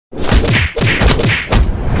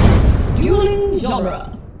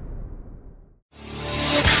genre.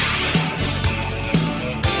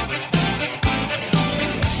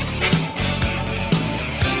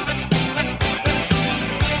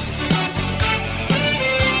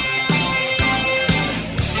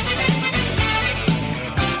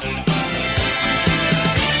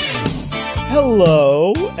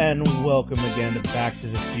 Hello, and welcome again to Back to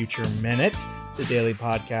the Future Minute, the daily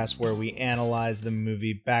podcast where we analyze the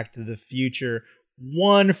movie Back to the Future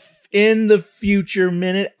one in the future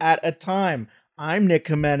minute at a time. I'm Nick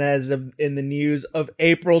Jimenez in the news of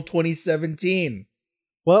April 2017.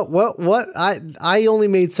 What? I only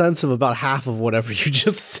made sense of about half of whatever you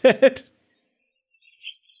just said.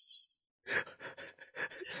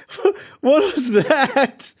 What was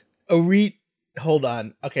that? Hold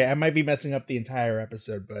on. Okay, I might be messing up the entire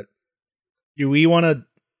episode, but do we want to...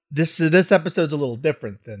 This episode's a little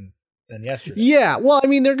different than yesterday. Yeah, well, I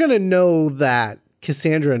mean, they're going to know that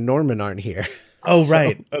Cassandra and Norman aren't here. Oh, so.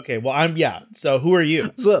 Right. Okay, well, So who are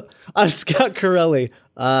you? So, I'm Scott Corelli.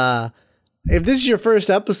 If this is your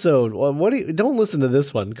first episode, well, don't listen to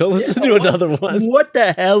this one. Go listen to another one. What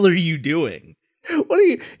the hell are you doing?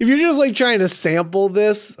 If you're just like trying to sample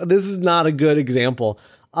this is not a good example.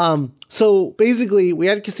 So basically we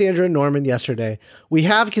had Cassandra and Norman yesterday. We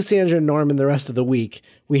have Cassandra and Norman the rest of the week.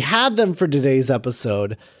 We had them for today's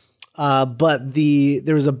episode. But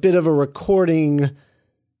there was a bit of a recording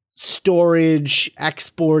storage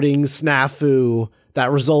exporting snafu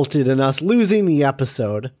that resulted in us losing the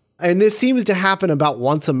episode. And this seems to happen about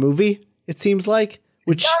once a movie, it seems like.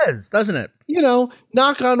 Which it does, doesn't it? You know,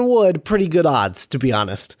 knock on wood, pretty good odds, to be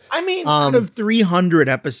honest. I mean, out of 300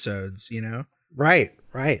 episodes, you know? Right.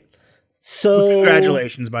 So well,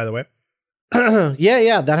 congratulations, by the way.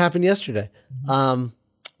 Yeah, that happened yesterday.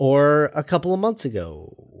 Or a couple of months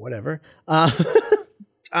ago, whatever.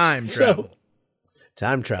 Time travel.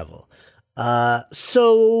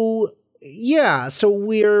 So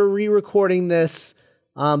we're re-recording this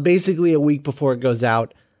basically a week before it goes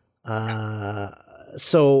out.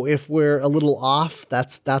 So if we're a little off,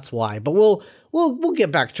 that's why. But we'll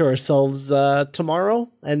get back to ourselves tomorrow,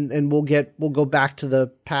 and we'll go back to the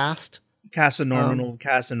past. Cass and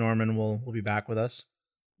Norman will be back with us.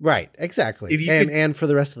 Right, exactly. And for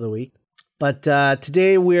the rest of the week. But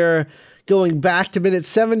today we're going back to minute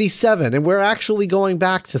 77, and we're actually going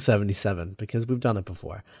back to 77 because we've done it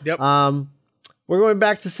before. Yep. We're going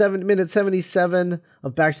back to minute 77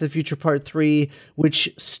 of Back to the Future Part 3,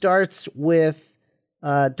 which starts with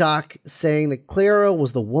Doc saying that Clara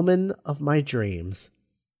was the woman of my dreams,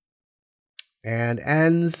 and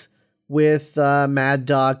ends with Mad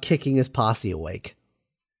Dog kicking his posse awake.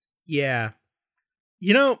 Yeah.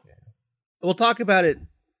 You know, we'll talk about it.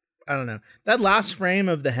 I don't know. That last frame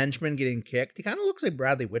of the henchman getting kicked, he kind of looks like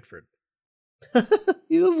Bradley Whitford.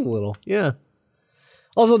 He does a little, yeah.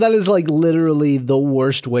 Also, that is like literally the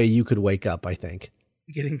worst way you could wake up, I think.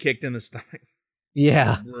 Getting kicked in the stomach.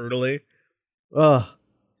 Yeah. Brutally. Ugh.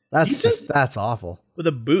 That's awful. With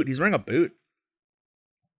a boot. He's wearing a boot.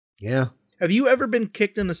 Yeah. Have you ever been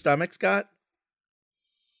kicked in the stomach, Scott?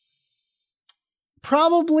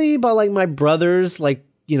 Probably by like my brothers, like,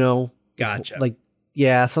 you know. Gotcha. Like,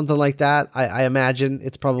 yeah, something like that. I imagine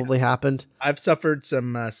it's probably happened. I've suffered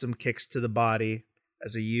some kicks to the body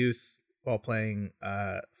as a youth while playing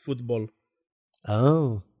football.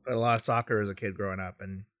 Oh. Played a lot of soccer as a kid growing up,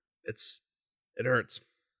 and it hurts.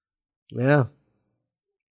 Yeah.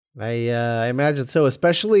 I imagine so,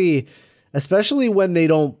 especially when they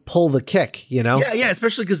don't pull the kick, you know? Yeah,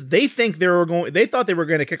 especially because they thought they were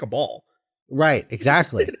going to kick a ball. Right,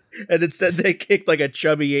 exactly. And instead they kicked like a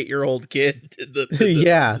chubby 8-year-old kid in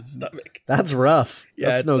the stomach. That's rough. Yeah,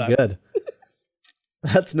 that's no good.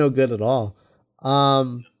 That's no good at all.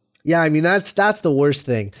 Yeah, I mean that's the worst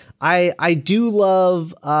thing. I do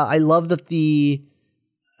love I love that the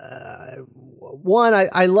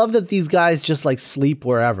I love that these guys just like sleep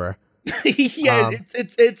wherever. Yeah,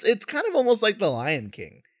 it's kind of almost like the Lion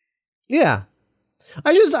King. Yeah.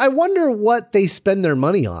 I wonder what they spend their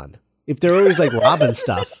money on. If they're always like robbing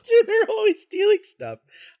stuff. They're always stealing stuff.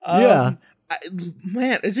 Yeah.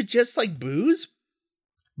 Man, is it just like booze?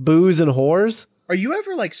 Booze and whores? Are you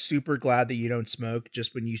ever like super glad that you don't smoke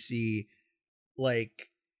just when you see did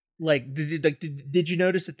you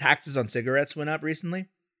notice the taxes on cigarettes went up recently?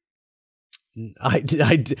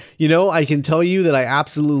 I can tell you that I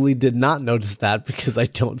absolutely did not notice that because I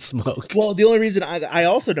don't smoke. Well, the only reason I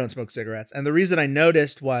also don't smoke cigarettes, and the reason I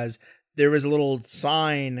noticed was there was a little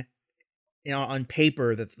sign, you know, on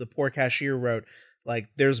paper that the poor cashier wrote, like,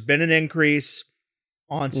 there's been an increase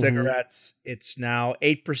on cigarettes. It's now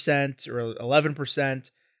 8% or 11%.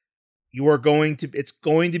 it's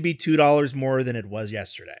going to be $2 more than it was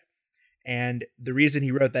yesterday. And the reason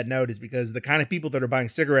he wrote that note is because the kind of people that are buying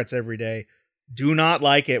cigarettes every day do not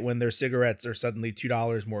like it when their cigarettes are suddenly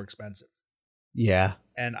 $2 more expensive. Yeah.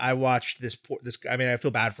 And I watched this. I mean, I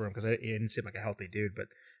feel bad for him because he didn't seem like a healthy dude, but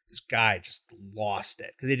this guy just lost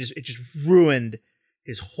it because it just ruined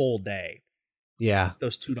his whole day. Yeah.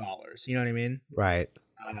 Those $2. You know what I mean? Right.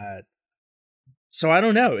 So I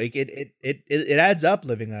don't know. It adds up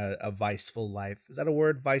living a viceful life. Is that a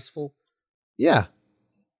word? Viceful? Yeah.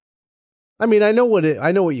 I mean, I know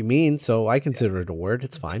what you mean, so I consider it a word.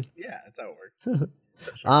 It's fine. Yeah, that's how it works.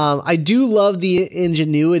 I do love the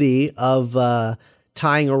ingenuity of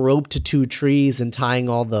tying a rope to two trees and tying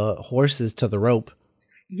all the horses to the rope.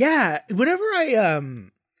 Yeah, whenever I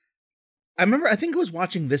remember, I think I was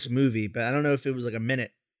watching this movie, but I don't know if it was like a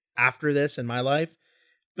minute after this in my life.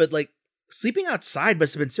 But like sleeping outside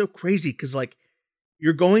must have been so crazy because like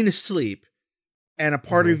you're going to sleep, and a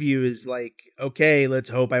part of you is like, okay, let's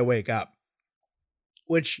hope I wake up.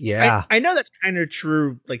 Which yeah, I know that's kind of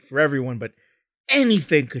true, like for everyone, but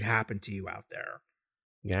anything could happen to you out there.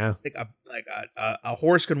 Yeah, like a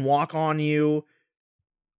horse can walk on you.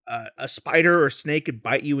 A spider or snake could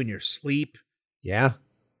bite you in your sleep. Yeah,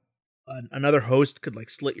 another host could like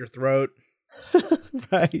slit your throat.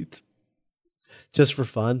 Right. Just for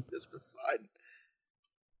fun. Just for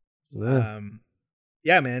fun.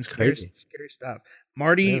 Yeah, man, it's scary stuff.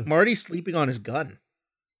 Marty's sleeping on his gun.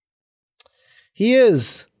 He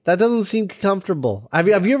is. That doesn't seem comfortable. Have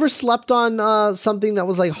you ever slept on something that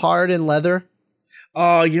was like hard and leather?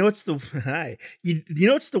 Oh, you know what's the you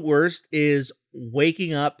know what's the worst is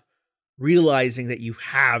waking up realizing that you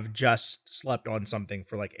have just slept on something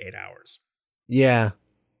for like 8 hours. Yeah.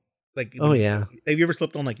 Like yeah. Have you ever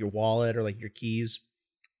slept on like your wallet or like your keys?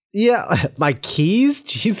 Yeah, my keys?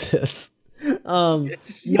 Jesus.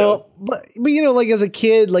 No, but you know, like as a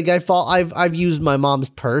kid, like I've used my mom's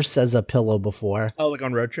purse as a pillow before. Oh, like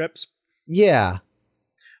on road trips? Yeah.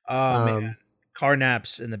 Man. Car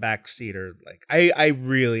naps in the back seat are like I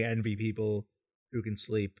really envy people who can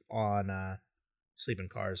sleep in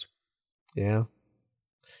cars. Yeah.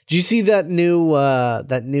 Did you see that new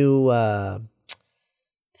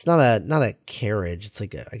it's not a carriage, it's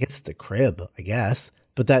like I guess it's a crib, I guess.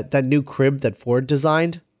 But that new crib that Ford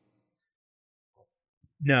designed?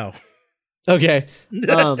 No. Okay.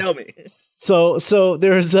 Tell me. So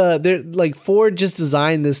there's like Ford just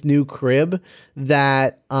designed this new crib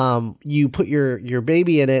that you put your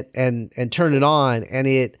baby in it and turn it on, and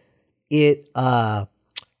it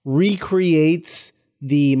recreates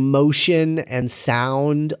the motion and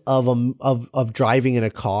sound of driving in a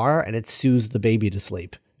car, and it soothes the baby to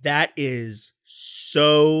sleep. That is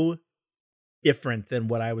so different than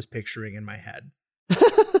what I was picturing in my head.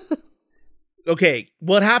 Okay,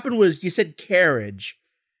 what happened was you said carriage,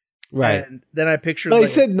 right? And then I pictured. But I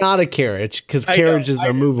said not a carriage because carriages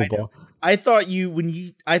are movable. I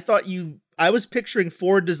was picturing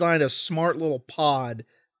Ford designed a smart little pod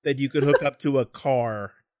that you could hook up to a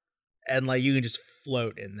car, and like you can just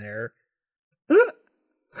float in there. No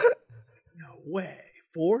way,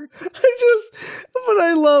 Ford.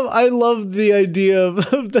 I love the idea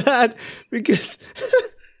of that because.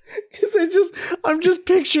 Because I'm just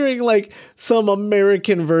picturing like some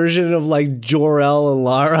American version of like Jor-El and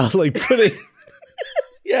Lara like putting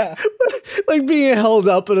yeah, like being held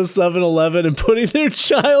up in a 7-Eleven and putting their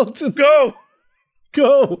child to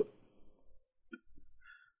go.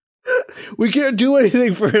 We can't do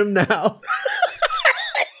anything for him now.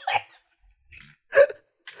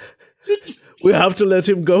 We have to let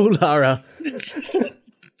him go, Lara.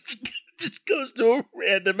 Just goes to a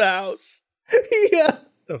random house. Yeah.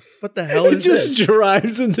 What the hell is this? It just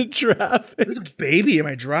drives into traffic. There's a baby in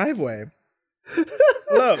my driveway.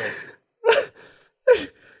 Hello.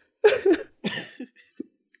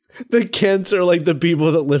 The Kents are like the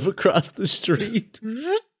people that live across the street.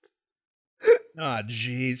 Ah,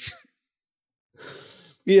 jeez.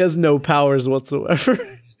 He has no powers whatsoever.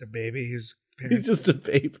 Just a baby. He's just a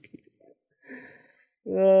baby.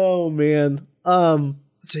 Oh man.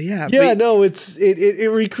 So yeah, no,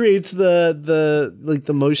 it recreates the like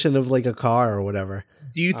the motion of like a car or whatever.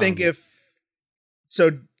 Do you think if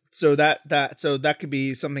so that could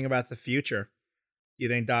be something about the future? Do you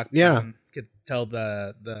think Doc could tell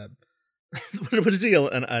the what is he,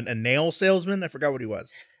 a nail salesman? I forgot what he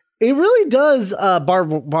was. It really does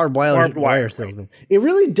barbed wire salesman. Right. It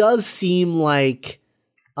really does seem like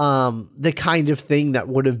the kind of thing that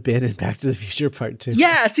would have been in Back to the Future Part 2.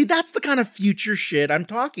 Yeah, see, that's the kind of future shit I'm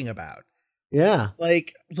talking about. Yeah.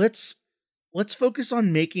 Like, let's focus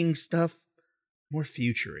on making stuff more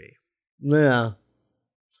future-y. Yeah.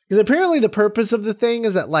 Because apparently the purpose of the thing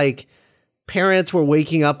is that like parents were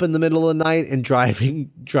waking up in the middle of the night and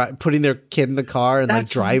putting their kid in the car and like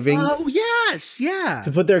driving. Oh yes, yeah.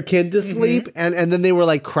 To put their kid to sleep, and then they were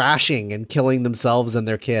like crashing and killing themselves and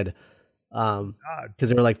their kid, because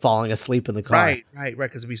they were like falling asleep in the car. Right.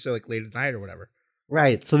 Because it'd be so like late at night or whatever.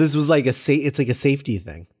 Right. So this was like it's like a safety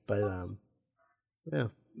thing, but yeah,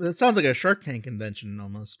 That sounds like a Shark Tank convention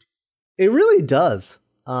almost. it really does.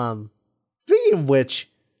 Speaking of which,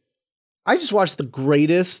 I just watched the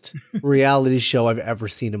greatest reality show I've ever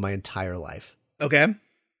seen in my entire life. Okay.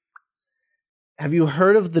 Have you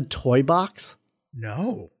heard of the Toy Box?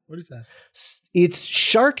 No. What is that? It's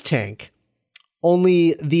Shark Tank,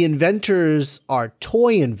 only the inventors are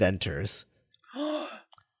toy inventors.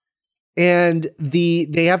 And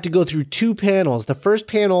they have to go through 2 panels. The first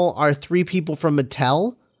panel are 3 people from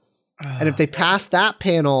Mattel. And if they pass that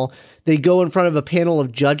panel, they go in front of a panel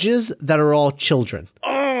of judges that are all children.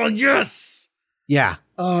 Oh, yes. Yeah.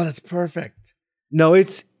 Oh, that's perfect. No,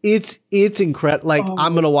 it's incredible. Like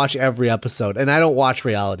I'm going to watch every episode, and I don't watch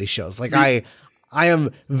reality shows. Like I am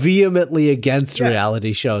vehemently against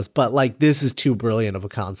reality shows, but like this is too brilliant of a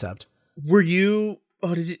concept. Were you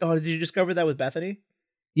did you discover that with Bethany?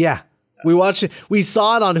 Yeah. We watched it. We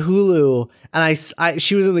saw it on Hulu, and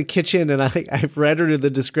she was in the kitchen, and I read her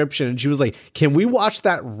the description, and she was like, "Can we watch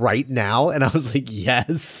that right now?" And I was like,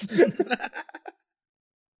 "Yes."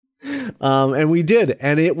 And we did,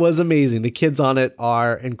 and it was amazing. The kids on it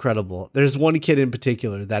are incredible. There's one kid in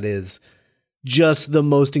particular that is just the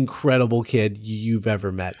most incredible kid you've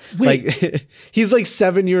ever met. Wait. Like he's like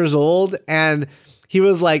 7 years old, and he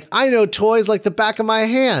was like, "I know toys like the back of my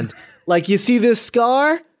hand. Like you see this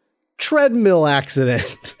scar? Treadmill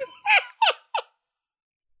accident."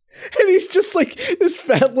 And he's just like this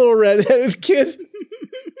fat little redheaded kid.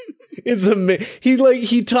 It's amazing.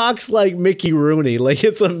 He talks like Mickey Rooney. Like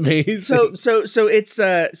it's amazing. So it's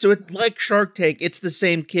like Shark Tank. It's the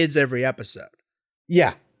same kids every episode.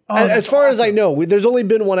 Yeah. Oh, as far as I know, there's only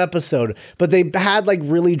been one episode, but they had like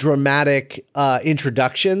really dramatic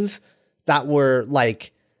introductions that were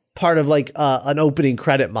like part of like an opening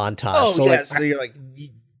credit montage. Oh, so yeah. like, So you're like,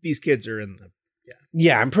 these kids are in the.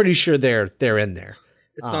 Yeah, I'm pretty sure they're in there.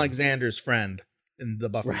 It's not like Xander's friend in the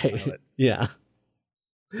Buffy pilot. Yeah.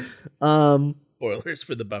 Spoilers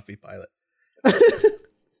for the Buffy pilot.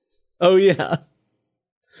 Oh yeah.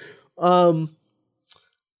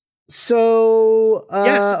 So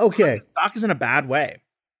yes. Okay. Doc is in a bad way.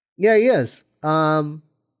 Yeah, he is. And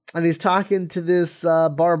he's talking to this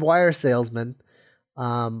barbed wire salesman.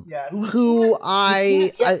 Who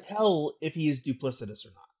I can't tell if he is duplicitous or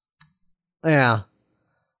not.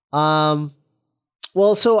 Yeah.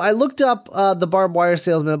 Well, so I looked up the barbed wire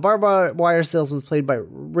salesman. The barbed wire salesman was played by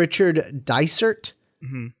Richard Dysart.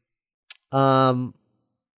 Mm-hmm.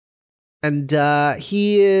 And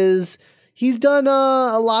he's done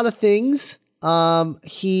a lot of things.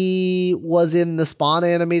 He was in the Spawn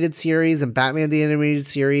animated series and Batman the animated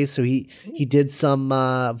series, so he did some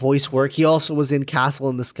voice work. He also was in Castle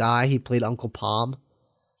in the Sky. He played Uncle Palm.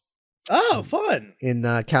 Oh, fun. In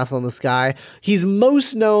Castle in the Sky. He's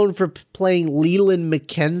most known for playing Leland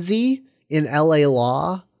McKenzie in LA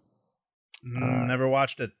Law. Never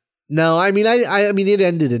watched it. No, I mean it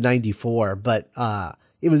ended in 94, but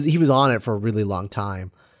he was on it for a really long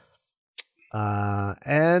time.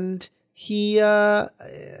 And he I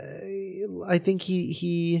think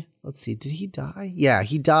he let's see, did he die? Yeah,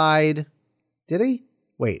 he died. Did he?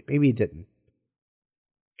 Wait, maybe he didn't.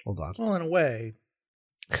 Hold on. Well, in a way.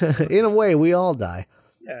 In a way, we all die.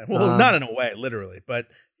 Yeah, well, not in a way, literally, but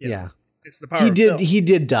yeah, it's the power. He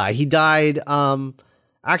did die. He died.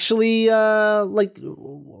 Actually, like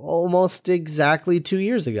almost exactly 2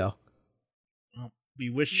 years ago. Well, we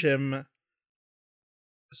wish him a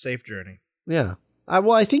safe journey. Yeah.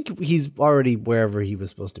 I think he's already wherever he was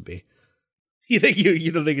supposed to be. You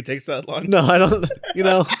don't think it takes that long? No, I don't.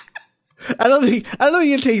 I don't think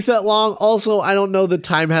it takes that long. Also, I don't know that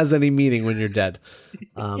time has any meaning when you're dead.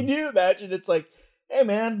 Can you imagine? It's like, hey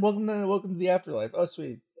man, welcome to the afterlife. Oh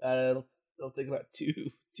sweet, it'll take about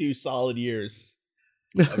two solid years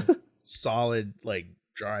of solid like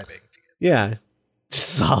driving. Yeah,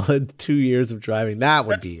 solid 2 years of driving. That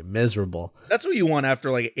would be miserable. That's what you want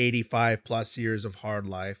after like 85 plus years of hard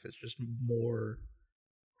life. It's just more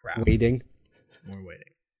crap. More waiting.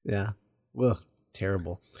 Yeah. Ugh.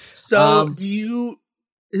 Terrible. So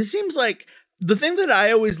it seems like the thing that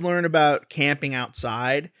I always learn about camping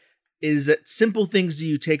outside is that simple things do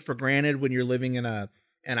you take for granted when you're living in a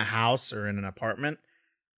house or in an apartment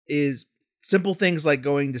is simple things like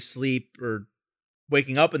going to sleep or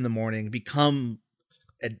waking up in the morning become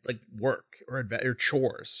like work or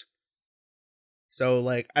chores. So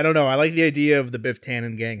like I don't know. I like the idea of the Biff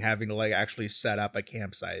Tannen gang having to like actually set up a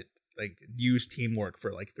campsite, like use teamwork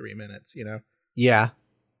for like 3 minutes. Yeah.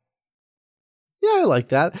 Yeah, I like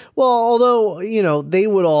that. Well, although, they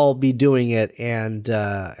would all be doing it and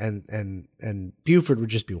Buford would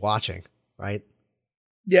just be watching, right?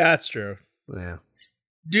 Yeah, that's true. Yeah.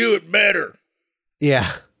 Do it better.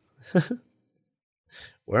 Yeah.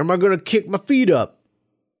 Where am I going to kick my feet up?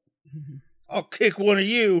 I'll kick one of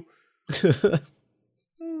you.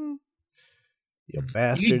 You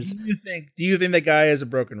bastards. Do you think that guy has a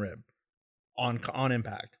broken rib on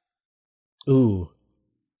impact? Ooh.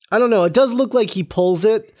 I don't know. It does look like he pulls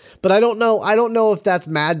it, but I don't know. I don't know if that's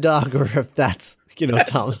Mad Dog or if that's,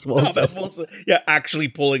 Thomas Wilson. Yeah, actually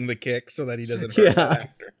pulling the kick so that he doesn't hurt the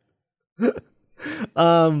actor.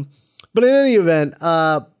 But in any event,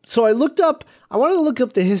 so I wanted to look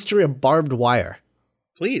up the history of barbed wire.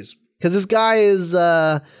 Please. Because this guy is,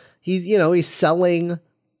 he's selling,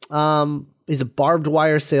 he's a barbed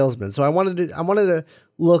wire salesman. So I wanted to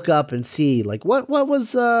look up and see like where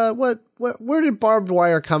did barbed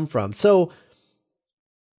wire come from? So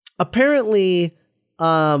apparently,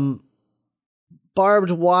 barbed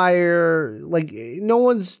wire, like no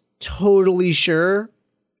one's totally sure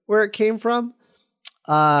where it came from.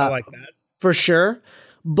 I like that for sure,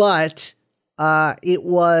 but it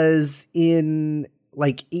was in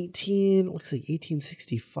like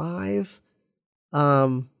 1865.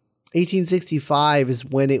 1865 is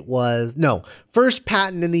when it was. No, first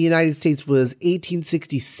patent in the United States was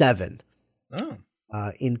 1867. Oh,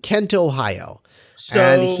 in Kent, Ohio. So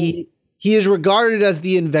and he is regarded as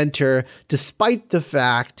the inventor, despite the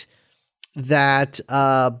fact that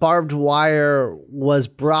barbed wire was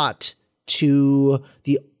brought to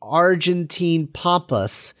the Argentine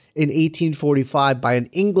Pampas in 1845 by an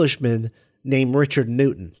Englishman named Richard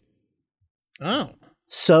Newton. Oh,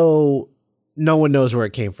 so no one knows where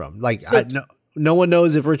it came from. Like no one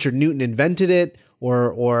knows if Richard Newton invented it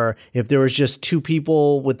or if there was just two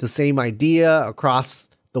people with the same idea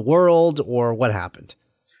across the world or what happened.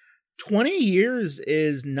 20 years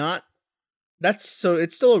is not. It's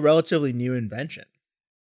still a relatively new invention.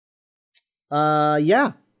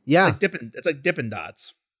 Yeah. It's like Dippin'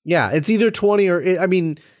 Dots. Yeah, it's either 20 or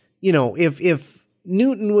if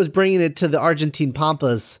Newton was bringing it to the Argentine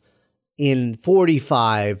Pampas in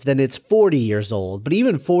 45, then it's 40 years old. But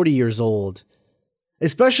even 40 years old,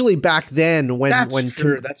 especially back then when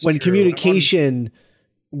communication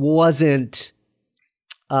wasn't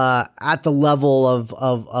at the level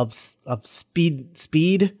of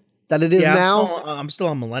speed that it is now. I'm still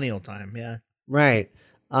on millennial time. Yeah. Right.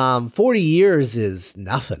 40 years is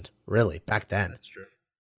nothing really back then. That's true.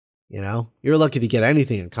 You're lucky to get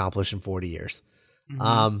anything accomplished in 40 years.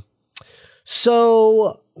 Mm-hmm.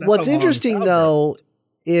 So what's interesting though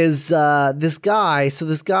is this guy. So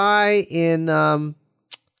this guy in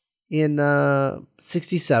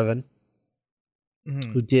 67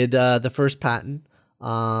 who did the first patent,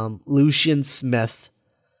 Lucian Smith.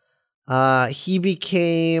 He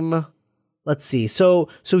became, let's see. So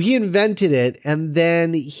he invented it and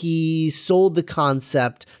then he sold the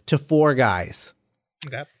concept to four guys.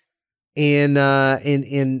 Okay. In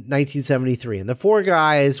 1973. And the four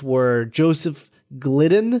guys were Joseph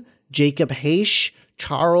Glidden, Jacob Haish,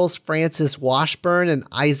 Charles Francis Washburn, and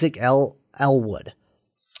Isaac L. Elwood.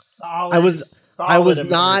 I was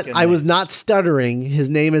not stuttering. His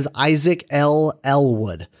name is Isaac L.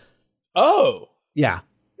 Elwood. Oh. Yeah.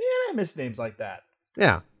 Man, I miss names like that.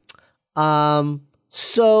 Yeah.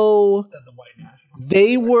 So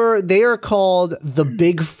they are called the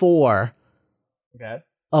Big Four. Okay.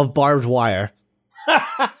 Of barbed wire.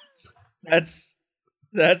 That's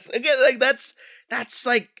again like that's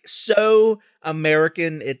like so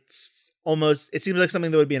American. It seems like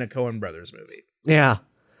something that would be in a Coen Brothers movie. Yeah.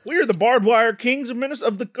 We're the barbed wire kings of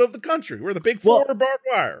the country. We're the Big Four of barbed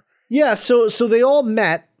wire. Yeah, so they all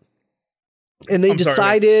met and they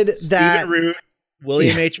decided that Stephen Root,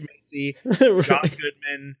 William H. Macy, John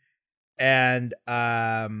Goodman, and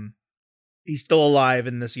he's still alive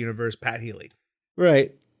in this universe, Pat Healy.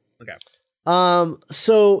 Right. Okay.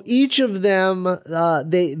 So each of them,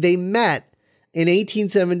 they met in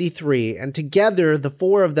 1873, and together the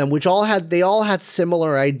four of them, they all had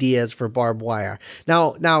similar ideas for barbed wire.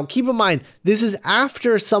 Now keep in mind, this is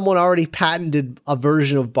after someone already patented a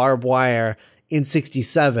version of barbed wire in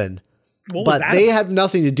 67, but they have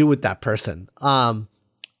nothing to do with that person.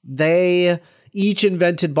 They each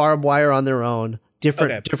invented barbed wire on their own,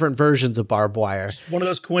 different versions of barbed wire. Just one of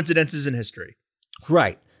those coincidences in history.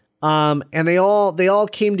 Right. And they all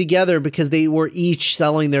came together because they were each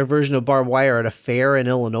selling their version of barbed wire at a fair in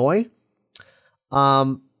Illinois.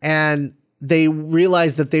 And they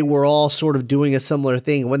realized that they were all sort of doing a similar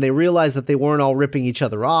thing. When they realized that they weren't all ripping each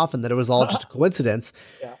other off and that it was all just a coincidence,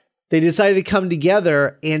 they decided to come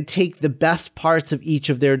together and take the best parts of each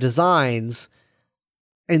of their designs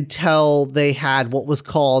until they had what was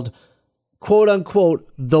called, quote unquote,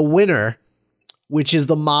 the winner, which is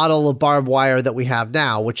the model of barbed wire that we have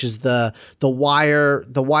now, which is the wire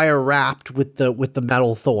wrapped with the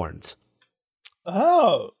metal thorns.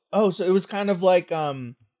 So it was kind of like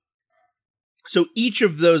so each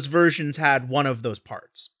of those versions had one of those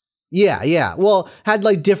parts. Yeah. Well,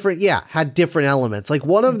 had different elements. Like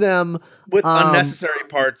one of them with unnecessary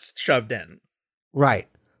parts shoved in. Right.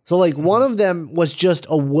 So one of them was just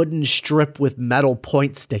a wooden strip with metal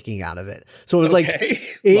points sticking out of it. So it was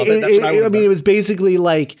it was basically in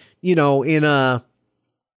a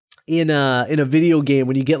video game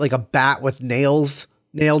when you get like a bat with nails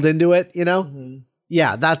nailed into it, Mm-hmm.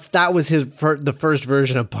 Yeah, that was the first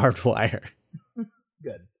version of barbed wire.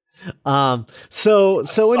 Good. So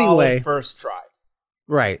anyway, first try.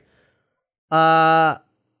 Right.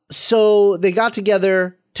 So they got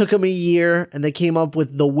together, took them a year, and they came up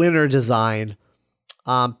with the winner design.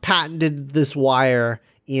 Patented this wire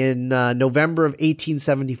in November of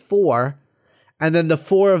 1874, and then the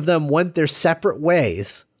four of them went their separate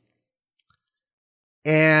ways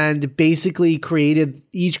and basically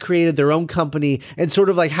each created their own company and sort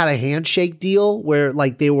of had a handshake deal where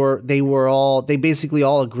they basically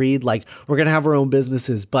all agreed we're going to have our own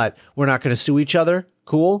businesses, but we're not going to sue each other.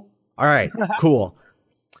 Cool. All right, cool.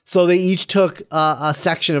 So they each took a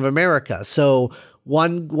section of America. So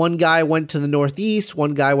one guy went to the Northeast,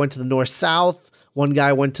 one guy went to the North South, one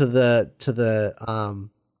guy went to the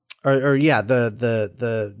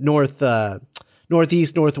North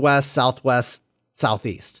Northeast, Northwest, Southwest,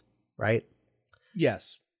 Southeast, right?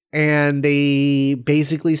 Yes. And they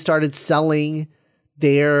basically started selling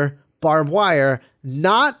their barbed wire,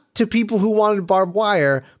 not to people who wanted barbed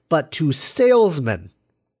wire, but to salesmen.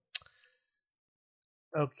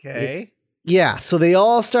 Okay. Yeah. So they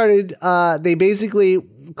all started, they basically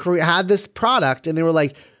had this product and they were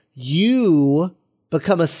like, you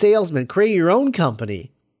become a salesman, create your own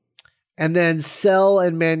company, and then sell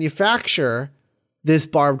and manufacture this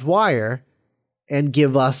barbed wire and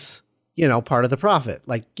give us, part of the profit,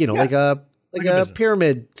 like a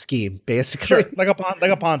pyramid scheme, basically. Sure, like a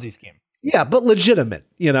Ponzi scheme. Yeah, but legitimate,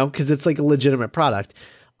 because it's a legitimate product.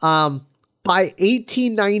 By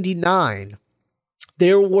 1899,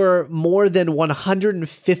 there were more than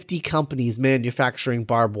 150 companies manufacturing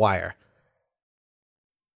barbed wire.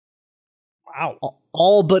 Wow.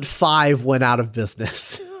 All but 5 went out of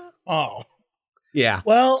business. Oh. Yeah.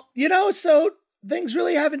 Well, so things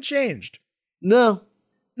really haven't changed. No.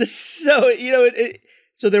 So,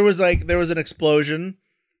 so there was an explosion.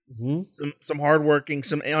 Mm-hmm. Some hardworking,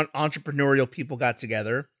 some entrepreneurial people got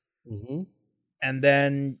together. Mm-hmm. And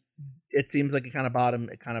then it seems like it kind of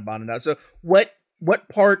bottomed out. So what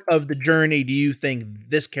part of the journey do you think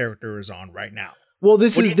this character is on right now? Well,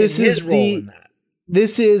 this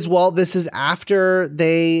is after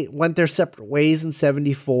they went their separate ways in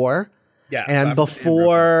 74. Yeah. And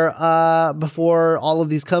before all of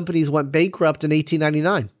these companies went bankrupt in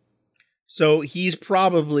 1899. So he's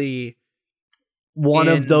probably one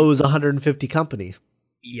of those 150 companies.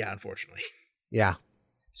 Yeah, unfortunately. Yeah.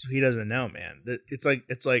 So he doesn't know, man. It's like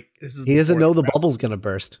this is. He doesn't know the bubble's gonna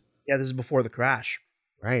burst. Yeah, this is before the crash.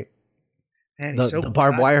 Right. Man, the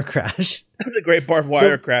barbed wire crash. The great barbed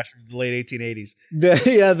wire crash of the late 1880s.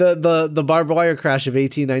 The barbed wire crash of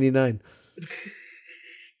 1899.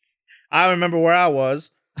 I remember where I was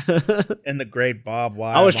in the great barbed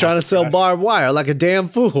wire. I was trying to sell barbed wire like a damn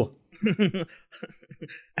fool. And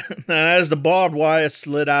as the barbed wire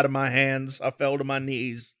slid out of my hands, I fell to my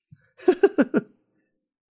knees.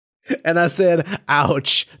 And I said,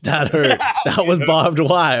 ouch, that hurt. That was barbed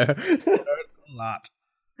wire. It hurt a lot.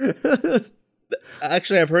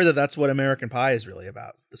 Actually, I've heard that that's what American Pie is really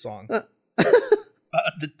about, the song.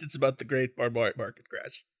 It's about the great barbed wire market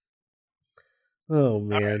crash. Oh,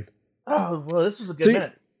 man. Right. Oh, well, this was a good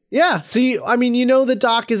minute. Yeah. So, the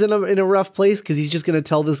Doc is in a rough place because he's just going to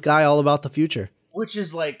tell this guy all about the future. Which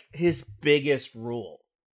is his biggest rule.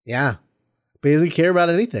 Yeah. But he doesn't care about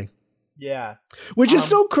anything. Yeah. Which is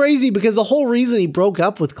so crazy because the whole reason he broke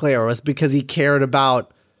up with Clara was because he cared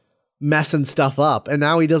about messing stuff up. And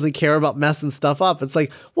now he doesn't care about messing stuff up. It's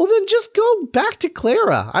like, well, then just go back to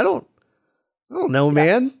Clara. I don't know,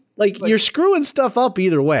 man. You're screwing stuff up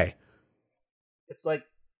either way. It's like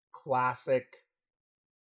classic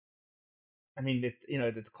I mean,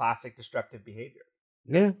 it's classic destructive behavior.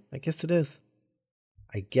 Yeah, I guess it is.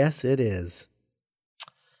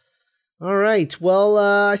 All right. Well,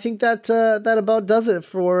 I think that that about does it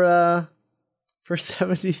for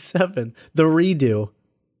 77. The redo.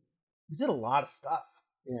 We did a lot of stuff.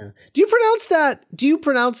 Yeah. Do you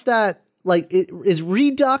pronounce that like is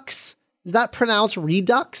redux? Is that pronounced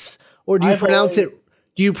redux? Or do you pronounce it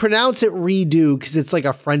redo because it's like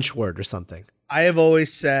a French word or something? I have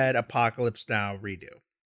always said Apocalypse Now redo.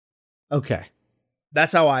 Okay.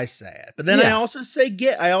 That's how I say it. But then I also say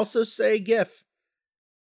GIF.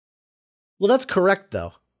 Well, that's correct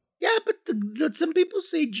though. Yeah, but some people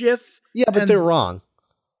say GIF. Yeah, but they're wrong.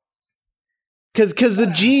 Because the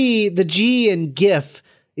G in GIF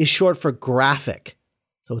is short for graphic,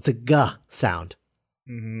 so it's a G sound.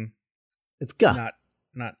 Mm-hmm. It's G.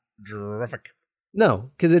 Not giraffic.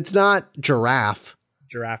 No, because it's not giraffe.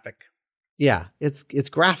 Giraffic. Yeah, it's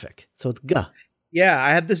graphic, so it's G. Yeah,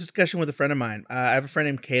 I had this discussion with a friend of mine. I have a friend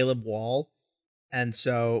named Caleb Wall, and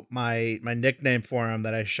so my nickname for him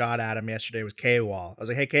that I shot at him yesterday was K-Wall. I was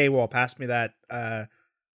like, "Hey, K-Wall, pass me that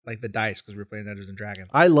like the dice because we were playing Dungeons and Dragons."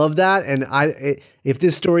 I love that, and if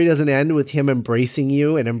this story doesn't end with him embracing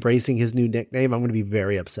you and embracing his new nickname, I'm going to be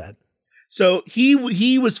very upset. So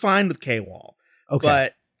he was fine with K-Wall, okay,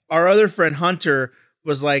 but our other friend Hunter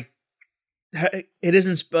was like, "It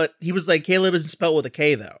isn't spelled." He was like, "Caleb isn't spelled with a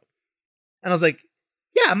K though," and I was like,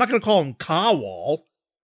 "Yeah, I'm not going to call him Ka-Wall.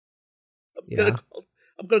 I'm gonna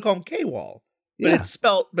call him K-Wall." But it's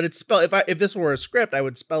spelled. If this were a script, I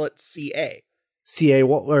would spell it C-A. C-A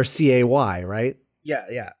or C-A-Y, right?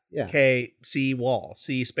 Yeah. K-C Wall.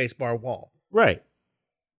 C space bar Wall. Right.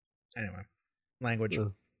 Anyway, language.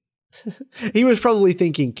 He was probably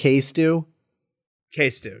thinking K-Stew.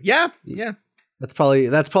 K-Stew. Yeah. That's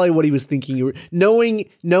probably what he was thinking. You were knowing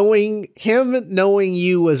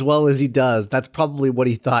you as well as he does. That's probably what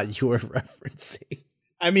he thought you were referencing.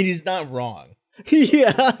 I mean, he's not wrong.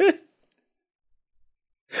 Yeah.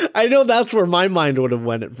 I know that's where my mind would have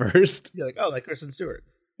went at first. You're like, oh, like Kristen Stewart.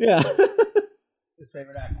 Yeah. His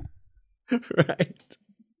favorite actor. Right.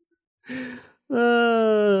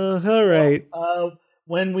 All right.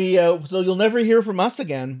 When we so you'll never hear from us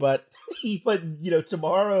again, but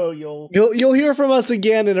tomorrow you'll hear from us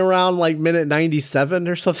again in around like minute 97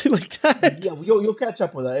 or something like that. Yeah, you'll catch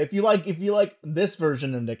up with it. If you like this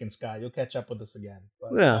version of Nick and Sky, you'll catch up with us again.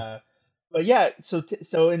 But, yeah. But yeah,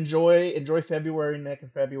 so enjoy February, Nick,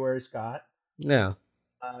 and February, Scott. Yeah.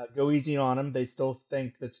 Go easy on them. They still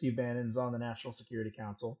think that Steve Bannon's on the National Security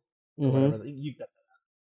Council. Mm-hmm. Whatever. You got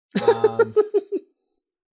that.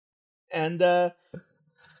 And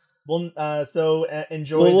so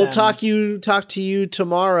enjoy. Well, we'll talk to you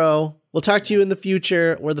tomorrow. We'll talk to you in the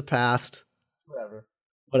future or the past.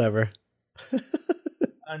 Whatever.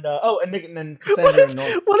 And and Nick, and then Cassandra and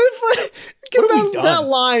Norm. What if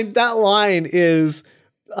that line is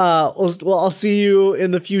I'll see you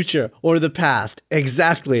in the future or the past.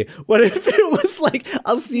 Exactly. What if it was like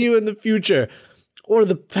I'll see you in the future or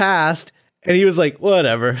the past and he was like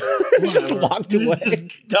whatever. He just walked away.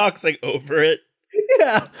 Doc's like over it.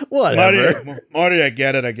 Yeah, whatever. Marty, I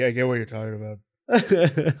get it. I get what you're talking about.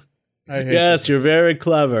 Yes, you're very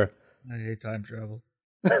clever. I hate time travel.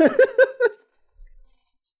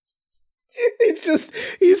 It's just,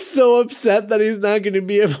 he's so upset that he's not going to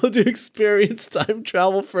be able to experience time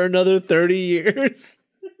travel for another 30 years.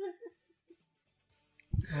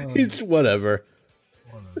 It's whatever.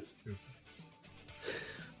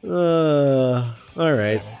 All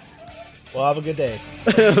right. Well, have a good day.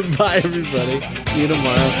 Bye, everybody. See you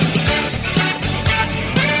tomorrow.